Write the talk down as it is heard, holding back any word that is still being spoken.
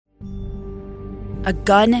a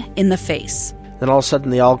gun in the face. Then all of a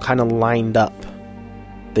sudden, they all kind of lined up.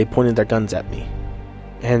 They pointed their guns at me.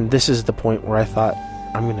 And this is the point where I thought,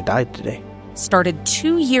 I'm going to die today. Started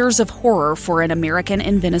 2 years of horror for an American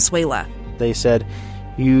in Venezuela. They said,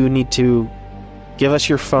 you need to give us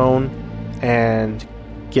your phone and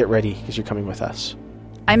get ready because you're coming with us.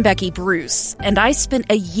 I'm Becky Bruce, and I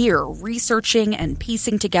spent a year researching and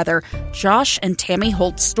piecing together Josh and Tammy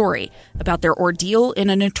Holt's story about their ordeal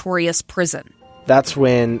in a notorious prison. That's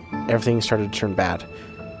when everything started to turn bad.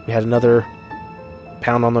 We had another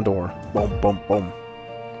pound on the door. Boom, boom, boom.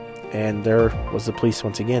 And there was the police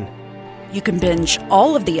once again. You can binge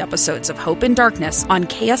all of the episodes of Hope in Darkness on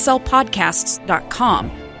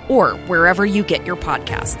kslpodcasts.com or wherever you get your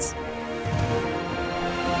podcasts.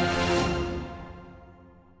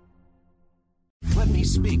 Let me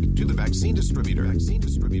speak to the vaccine distributor.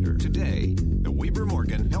 Today, the Weber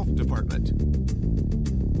Morgan Health Department.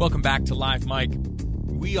 Welcome back to Live Mike.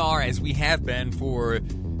 We are, as we have been for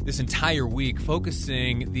this entire week,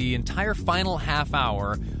 focusing the entire final half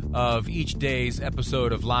hour of each day's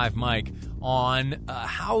episode of Live Mike on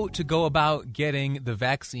how to go about getting the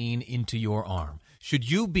vaccine into your arm.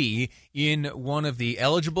 Should you be in one of the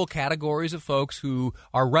eligible categories of folks who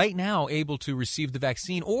are right now able to receive the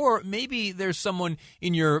vaccine, or maybe there's someone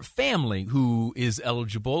in your family who is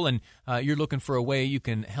eligible and you're looking for a way you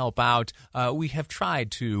can help out, we have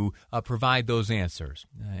tried to provide those answers.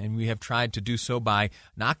 And we have tried to do so by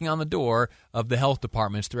knocking on the door of the health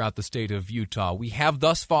departments throughout the state of Utah. We have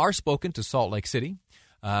thus far spoken to Salt Lake City.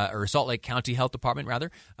 Or Salt Lake County Health Department,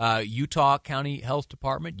 rather, Utah County Health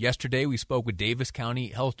Department. Yesterday, we spoke with Davis County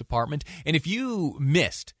Health Department. And if you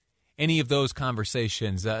missed any of those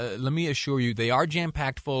conversations, let me assure you they are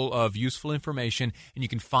jam-packed full of useful information, and you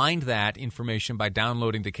can find that information by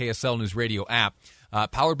downloading the KSL News Radio app.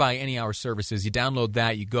 Powered by Any Hour Services. You download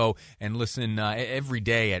that, you go and listen every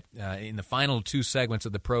day in the final two segments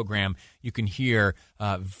of the program. You can hear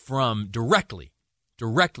directly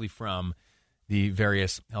from the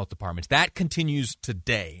various health departments. That continues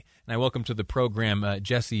today. And I welcome to the program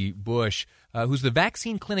Jesse Bush, who's the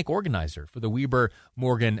vaccine clinic organizer for the Weber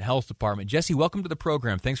Morgan Health Department. Jesse, welcome to the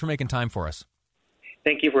program. Thanks for making time for us.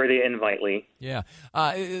 Thank you for the invite, Lee. Yeah.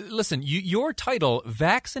 Listen, your title,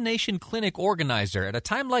 Vaccination Clinic Organizer, at a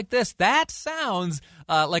time like this, that sounds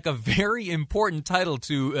like a very important title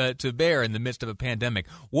to bear in the midst of a pandemic.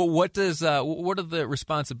 What are the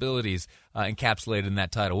responsibilities encapsulated in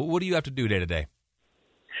that title? What do you have to do day to day?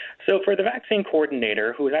 So for the vaccine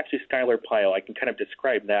coordinator, who is actually Skylar Pyle, I can kind of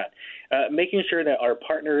describe that, making sure that our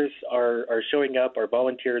partners are showing up, our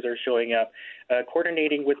volunteers are showing up,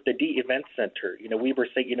 coordinating with the D Event Center. Weber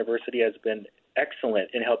State University has been excellent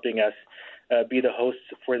in helping us be the hosts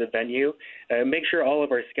for the venue, make sure all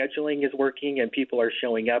of our scheduling is working and people are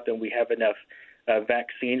showing up and we have enough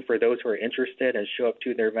vaccine for those who are interested and show up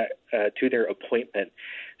to their appointment.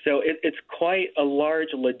 So it's quite a large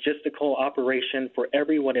logistical operation for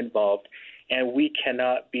everyone involved, and we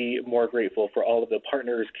cannot be more grateful for all of the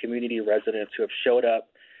partners, community residents who have showed up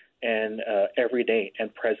and every day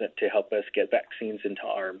and present to help us get vaccines into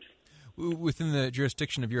arms. Within the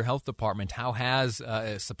jurisdiction of your health department, how has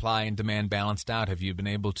supply and demand balanced out? Have you been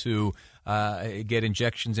able to get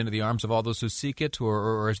injections into the arms of all those who seek it,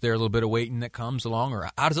 or is there a little bit of waiting that comes along, or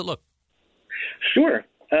how does it look? Sure.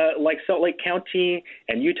 Like Salt Lake County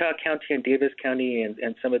and Utah County and Davis County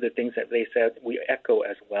and some of the things that they said, we echo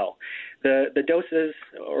as well. The doses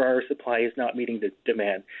or our supply is not meeting the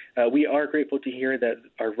demand. We are grateful to hear that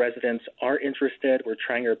our residents are interested. We're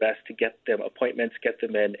trying our best to get them appointments, get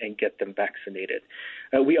them in, and get them vaccinated.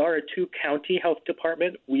 We are a two-county health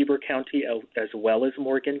department, Weber County as well as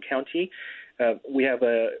Morgan County. We have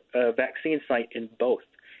a vaccine site in both,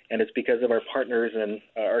 and it's because of our partners and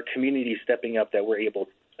our community stepping up that we're able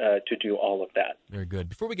to do all of that. Very good.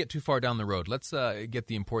 Before we get too far down the road, let's get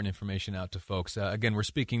the important information out to folks. Again, we're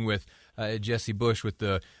speaking with Jesse Bush with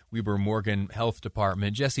the Weber Morgan Health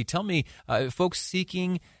Department. Jesse, tell me, folks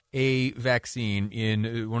seeking a vaccine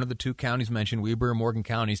in one of the two counties mentioned, Weber and Morgan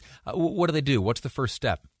counties, what do they do? What's the first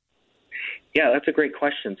step? Yeah, that's a great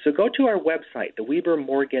question. So go to our website, the Weber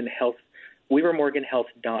Morgan Health,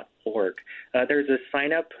 webermorganhealth.org. There's a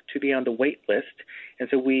sign up to be on the wait list, and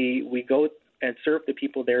so we go and serve the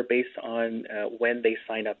people there based on when they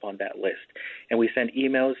sign up on that list. And we send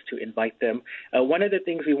emails to invite them. One of the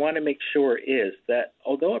things we want to make sure is that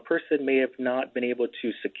although a person may have not been able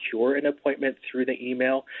to secure an appointment through the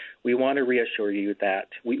email, we want to reassure you that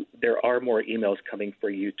there are more emails coming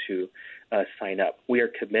for you to sign up. We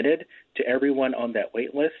are committed to everyone on that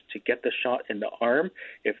wait list to get the shot in the arm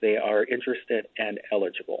if they are interested and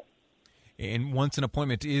eligible. And once an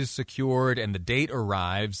appointment is secured and the date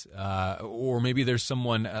arrives, or maybe there's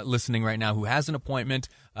someone listening right now who has an appointment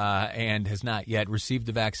and has not yet received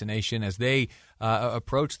the vaccination, as they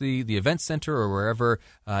approach the event center or wherever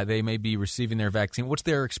they may be receiving their vaccine, what's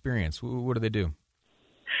their experience? What do they do?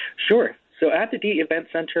 Sure. So at the D Event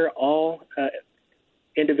Center, all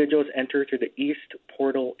individuals enter through the east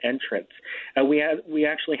portal entrance. We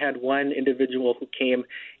actually had one individual who came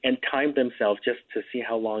and timed themselves just to see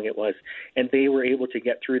how long it was, and they were able to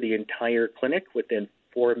get through the entire clinic within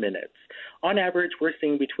 4 minutes. On average, we're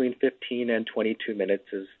seeing between 15 and 22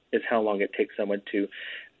 minutes is how long it takes someone to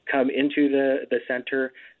come into the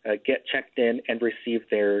center, get checked in, and receive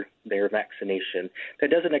their vaccination. That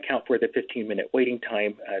doesn't account for the 15-minute waiting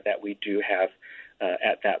time that we do have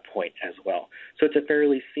at that point as well. So it's a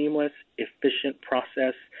fairly seamless, efficient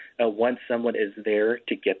process once someone is there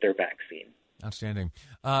to get their vaccine. Outstanding.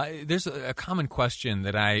 There's a common question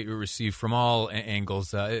that I receive from all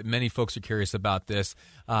angles. Many folks are curious about this,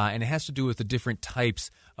 and it has to do with the different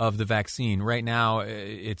types of the vaccine. Right now,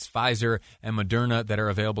 it's Pfizer and Moderna that are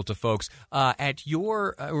available to folks. At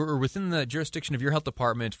your or within the jurisdiction of your health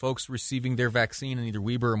department, folks receiving their vaccine in either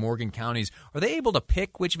Weber or Morgan counties, are they able to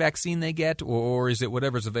pick which vaccine they get, or is it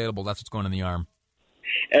whatever's available, that's what's going in the arm?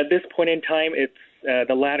 At this point in time, it's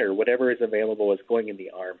the latter. Whatever is available is going in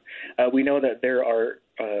the arm. We know that there are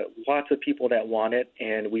lots of people that want it,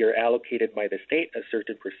 and we are allocated by the state a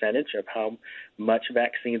certain percentage of how much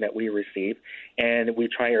vaccine that we receive, and we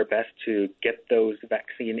try our best to get those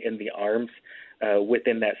vaccine in the arms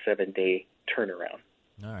within that 7-day turnaround.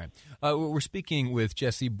 All right. We're speaking with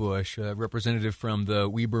Jesse Bush, a representative from the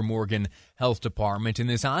Weber Morgan Health Department. In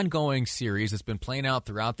this ongoing series that's been playing out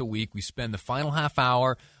throughout the week, we spend the final half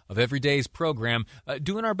hour of every day's program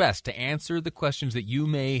doing our best to answer the questions that you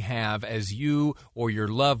may have as you or your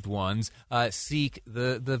loved ones seek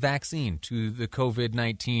the vaccine to the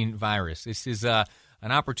COVID-19 virus. This is an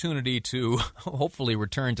opportunity to hopefully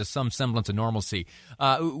return to some semblance of normalcy.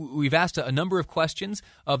 We've asked a number of questions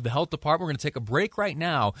of the health department. We're going to take a break right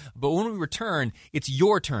now, but when we return, it's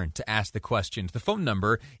your turn to ask the questions. The phone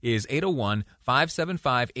number is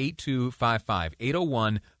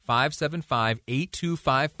 801-575-8255,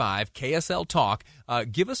 801-575-8255, KSL Talk.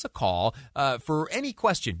 Give us a call for any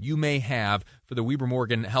question you may have for the Weber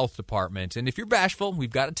Morgan Health Department. And if you're bashful, we've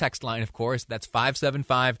got a text line, of course. That's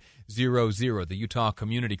 57500, the Utah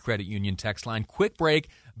Community Credit Union text line. Quick break.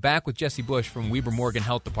 Back with Jesse Bush from Weber Morgan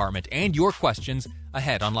Health Department and your questions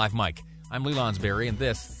ahead on Live Mike. I'm Lee Lonsberry, and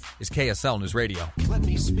this is KSL News Radio. Let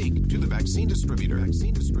me speak to the vaccine distributor.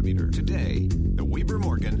 Vaccine distributor. Today, the Weber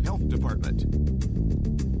Morgan Health Department.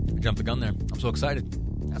 I jumped the gun there. I'm so excited.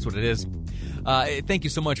 That's what it is. Thank you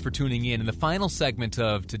so much for tuning in. In the final segment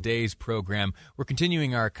of today's program, we're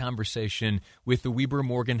continuing our conversation with the Weber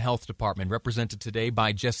Morgan Health Department, represented today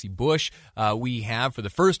by Jesse Bush. We have, for the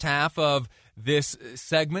first half of this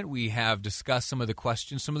segment, we have discussed some of the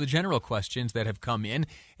questions, some of the general questions that have come in,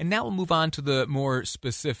 and now we'll move on to the more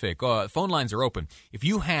specific. Phone lines are open. If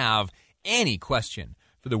you have any question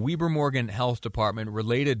for the Weber Morgan Health Department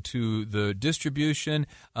related to the distribution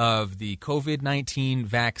of the COVID-19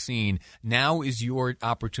 vaccine, now is your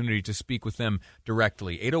opportunity to speak with them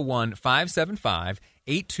directly. 801-575-8255.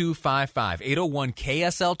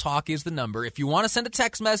 801-KSL Talk is the number. If you want to send a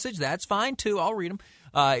text message, that's fine too. I'll read them.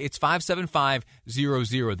 It's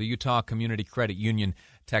 57500, the Utah Community Credit Union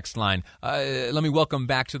text line. Let me welcome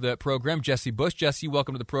back to the program Jesse Bush. Jesse,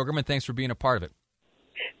 welcome to the program, and thanks for being a part of it.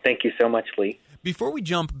 Thank you so much, Lee. Before we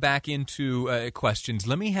jump back into questions,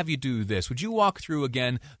 let me have you do this. Would you walk through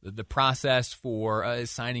again the process for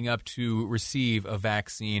signing up to receive a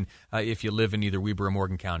vaccine if you live in either Weber or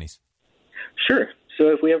Morgan counties? Sure. So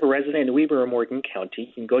if we have a resident in Weber or Morgan County,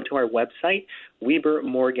 you can go to our website,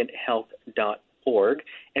 webermorganhealth.org,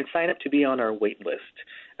 and sign up to be on our wait list.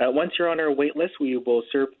 Once you're on our wait list, we will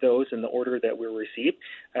serve those in the order that we receive,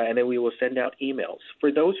 and then we will send out emails.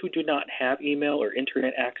 For those who do not have email or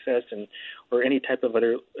internet access or any type of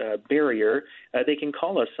other barrier, they can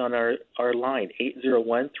call us on our line,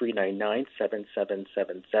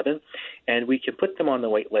 801-399-7777, and we can put them on the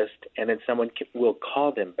wait list, and then someone will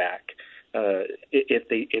call them back if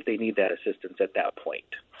they need that assistance at that point.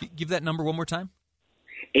 Give that number one more time.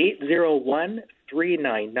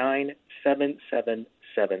 801-399-7777.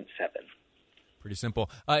 Pretty simple.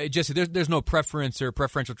 Jesse, there's no preference or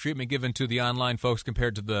preferential treatment given to the online folks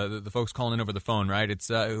compared to the folks calling in over the phone, right? It's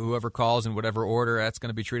whoever calls in whatever order, that's going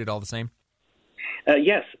to be treated all the same?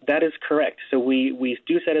 Yes, that is correct. So we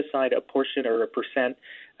do set aside a portion or a percent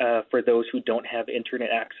for those who don't have internet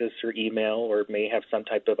access or email or may have some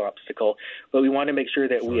type of obstacle. But we want to make sure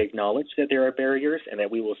that we acknowledge that there are barriers and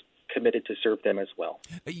that we will committed to serve them as well.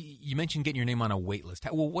 You mentioned getting your name on a wait list.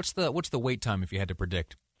 Well, what's the wait time if you had to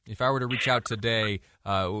predict? If I were to reach out today,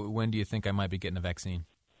 when do you think I might be getting a vaccine?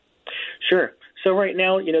 Sure. So right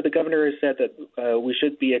now, the governor has said that we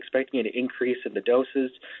should be expecting an increase in the doses.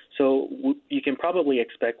 So you can probably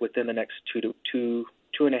expect within the next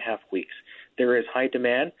 2.5 weeks. There is high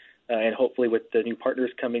demand, and hopefully with the new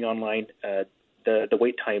partners coming online, the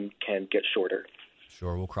wait time can get shorter.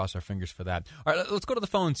 Sure, we'll cross our fingers for that. All right, let's go to the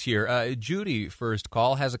phones here. Judy, first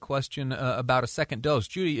call, has a question about a second dose.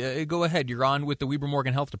 Judy, go ahead. You're on with the Weber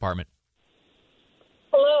Morgan Health Department.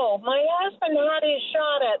 Hello. My husband had his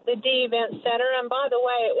shot at the D Event Center, and by the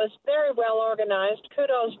way, it was very well organized.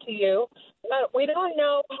 Kudos to you. But we don't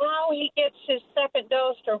know how he gets his second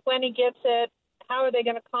dose or when he gets it. How are they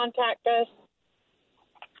going to contact us?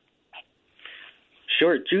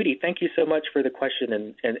 Sure. Judy, thank you so much for the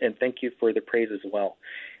question, and thank you for the praise as well.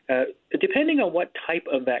 Depending on what type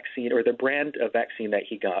of vaccine or the brand of vaccine that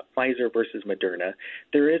he got, Pfizer versus Moderna,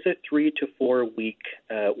 there is a 3 to 4 week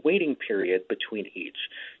waiting period between each,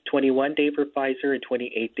 21-day for Pfizer and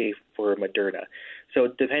 28-day for Moderna. So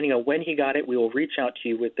depending on when he got it, we will reach out to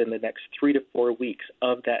you within the next 3 to 4 weeks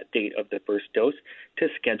of that date of the first dose to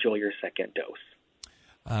schedule your second dose.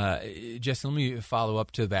 Jesse, let me follow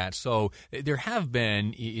up to that. So there have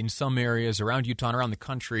been in some areas around Utah and around the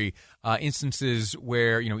country instances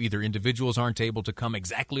where either individuals aren't able to come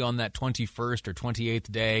exactly on that 21st or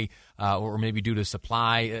 28th day, or maybe due to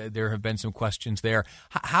supply. There have been some questions there.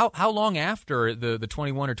 How long after the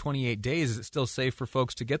 21 or 28 days is it still safe for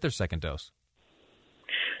folks to get their second dose?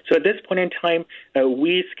 So at this point in time,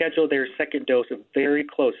 we schedule their second dose very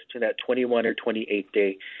close to that 21 or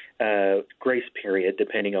 28-day grace period,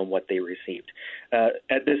 depending on what they received.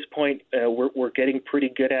 At this point, we're getting pretty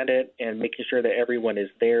good at it and making sure that everyone is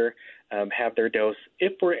there, have their dose.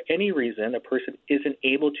 If for any reason a person isn't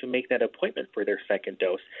able to make that appointment for their second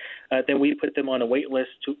dose, then we put them on a wait list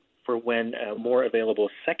for when more available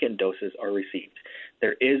second doses are received.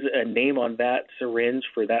 There is a name on that syringe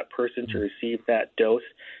for that person to receive that dose,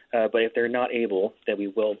 but if they're not able, then we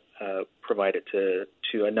will provide it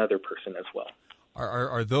to another person as well.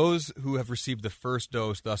 Are those who have received the first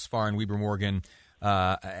dose thus far in Weber Morgan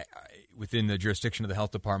within the jurisdiction of the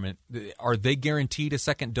health department, are they guaranteed a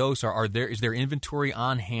second dose? Or is there inventory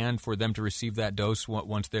on hand for them to receive that dose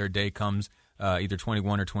once their day comes, either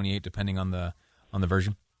 21 or 28, depending on the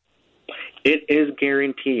version? It is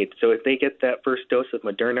guaranteed. So if they get that first dose of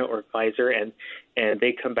Moderna or Pfizer and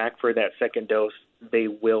they come back for that second dose, they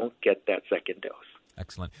will get that second dose.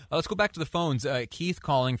 Excellent. Let's go back to the phones. Keith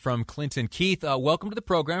calling from Clinton. Keith, welcome to the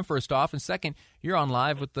program, first off. And second, you're on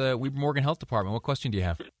live with the Weber Morgan Health Department. What question do you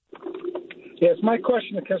have? Yes, my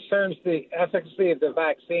question concerns the efficacy of the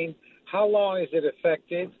vaccine. How long is it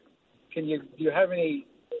effective? Do you have any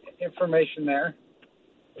information there?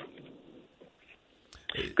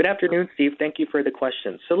 Good afternoon, Steve. Thank you for the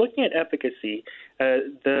question. So looking at efficacy,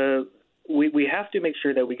 we have to make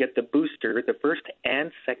sure that we get the booster, the first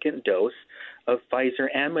and second dose of Pfizer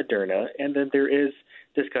and Moderna, and then there is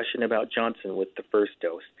discussion about Johnson with the first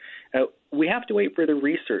dose. We have to wait for the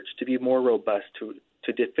research to be more robust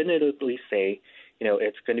to definitively say,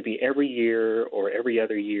 it's going to be every year or every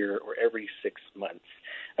other year or every 6 months.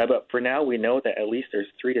 But for now, we know that at least there's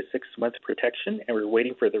 3 to 6 months protection, and we're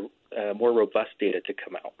waiting for the more robust data to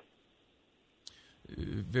come out.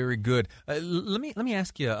 Very good. Let me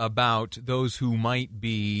ask you about those who might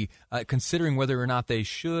be considering whether or not they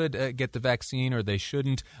should get the vaccine or they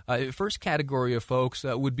shouldn't. First category of folks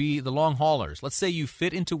would be the long haulers. Let's say you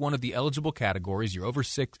fit into one of the eligible categories. You're over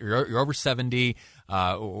 70,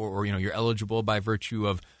 or you're eligible by virtue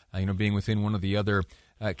of being within one of the other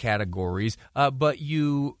categories. But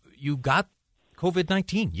you got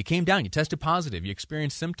COVID-19. You came down, you tested positive, you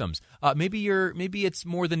experienced symptoms. Maybe it's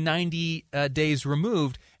more than 90 days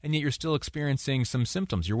removed, and yet you're still experiencing some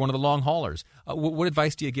symptoms. You're one of the long haulers. What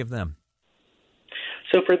advice do you give them?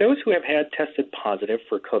 So for those who have had tested positive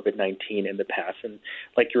for COVID-19 in the past, and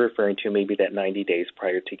like you're referring to, maybe that 90 days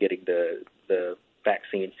prior to getting the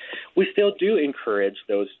vaccine, we still do encourage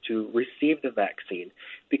those to receive the vaccine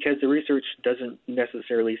because the research doesn't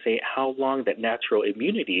necessarily say how long that natural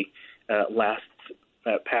immunity lasts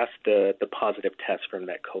past the positive test from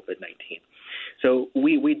that COVID-19. So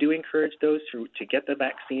we do encourage those to get the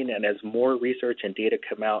vaccine, and as more research and data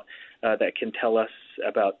come out that can tell us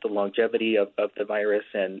about the longevity of the virus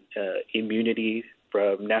and immunity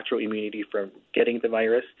from natural immunity from getting the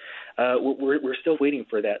virus, we're still waiting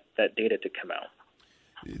for that data to come out.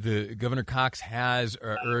 The Governor Cox has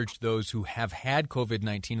urged those who have had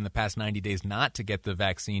COVID-19 in the past 90 days not to get the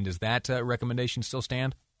vaccine. Does that recommendation still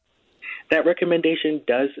stand? that recommendation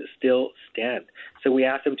does still stand. So we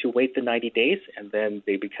ask them to wait the 90 days, and then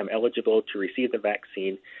they become eligible to receive the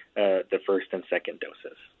vaccine, the first and second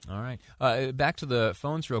doses. All right. Back to the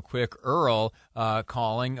phones real quick. Earl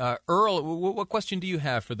calling. Earl, what question do you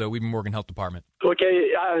have for the Weber Morgan Health Department?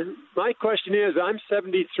 Okay. My question is, I'm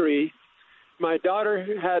 73. My daughter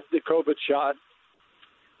had the COVID shot,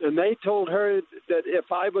 and they told her that if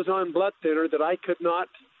I was on blood thinner that I could not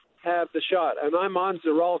have the shot, and I'm on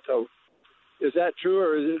Xarelto. Is that true,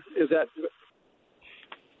 or is that...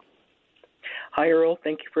 Hi, Earl.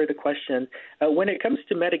 Thank you for the question. When it comes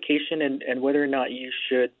to medication and whether or not you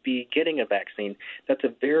should be getting a vaccine, that's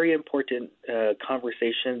a very important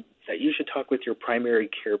conversation that you should talk with your primary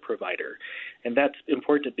care provider. And that's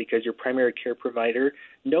important because your primary care provider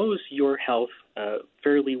knows your health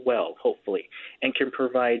fairly well, hopefully, and can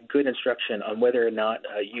provide good instruction on whether or not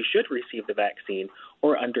you should receive the vaccine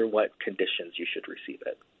or under what conditions you should receive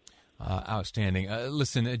it. Outstanding.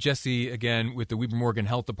 Listen, Jesse, again, with the Weber Morgan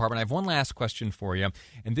Health Department, I have one last question for you,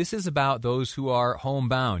 and this is about those who are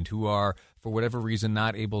homebound, who are, for whatever reason,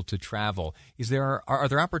 not able to travel. Are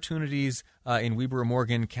there opportunities in Weber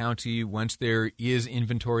Morgan County, once there is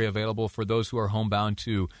inventory available, for those who are homebound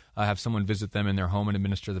to have someone visit them in their home and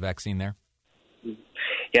administer the vaccine there?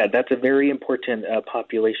 Yeah, that's a very important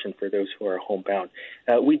population for those who are homebound.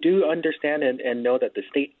 We do understand and know that the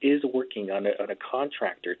state is working on a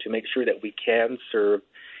contractor to make sure that we can serve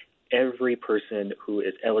every person who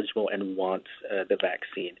is eligible and wants the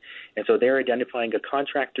vaccine. And so they're identifying a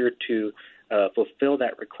contractor to fulfill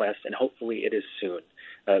that request, and hopefully it is soon.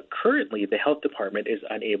 Currently, the health department is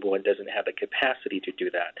unable and doesn't have the capacity to do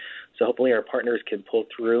that. So hopefully our partners can pull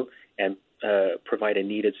through and provide a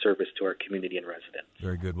needed service to our community and residents.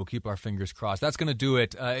 Very good. We'll keep our fingers crossed. That's going to do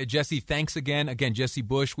it. Jesse, thanks again. Again, Jesse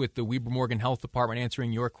Bush with the Weber Morgan Health Department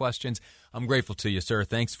answering your questions. I'm grateful to you, sir.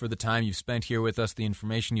 Thanks for the time you've spent here with us. The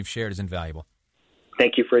information you've shared is invaluable.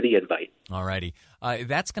 Thank you for the invite. All righty.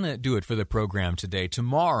 That's going to do it for the program today.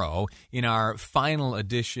 Tomorrow, in our final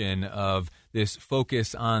edition of this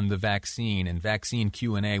focus on the vaccine and vaccine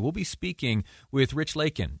Q&A, we'll be speaking with Rich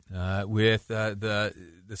Lakin, with the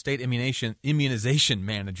state immunization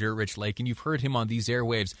manager, Rich Lakin. You've heard him on these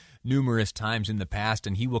airwaves numerous times in the past,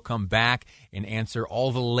 and he will come back and answer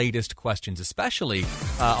all the latest questions, especially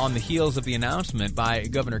on the heels of the announcement by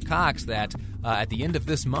Governor Cox that at the end of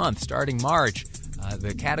this month, starting March,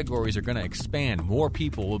 the categories are going to expand. More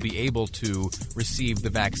people will be able to receive the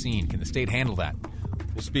vaccine. Can the state handle that?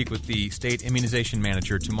 We'll speak with the state immunization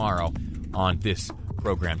manager tomorrow on this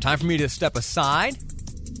program. Time for me to step aside,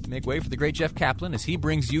 make way for the great Jeff Kaplan as he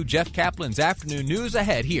brings you Jeff Kaplan's Afternoon News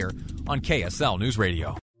ahead here on KSL News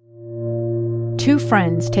Radio. Two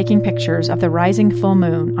friends taking pictures of the rising full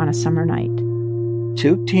moon on a summer night.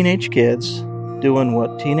 Two teenage kids doing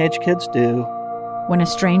what teenage kids do. When a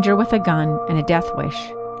stranger with a gun and a death wish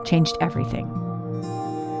changed everything.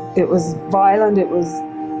 It was violent, it was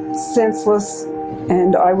senseless,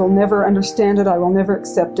 and I will never understand it, I will never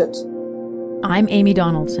accept it. I'm Amy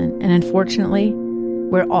Donaldson, and unfortunately,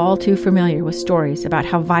 we're all too familiar with stories about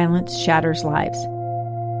how violence shatters lives.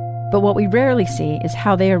 But what we rarely see is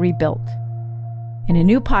how they are rebuilt. In a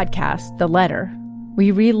new podcast, The Letter,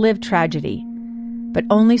 we relive tragedy, but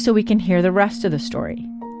only so we can hear the rest of the story.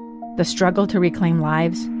 The struggle to reclaim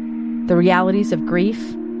lives, the realities of grief,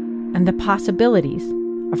 and the possibilities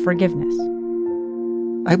of forgiveness.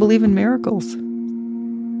 I believe in miracles.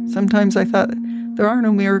 Sometimes I thought, there are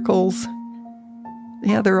no miracles.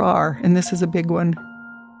 Yeah, there are, and this is a big one.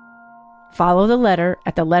 Follow The Letter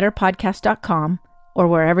at theletterpodcast.com or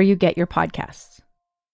wherever you get your podcasts.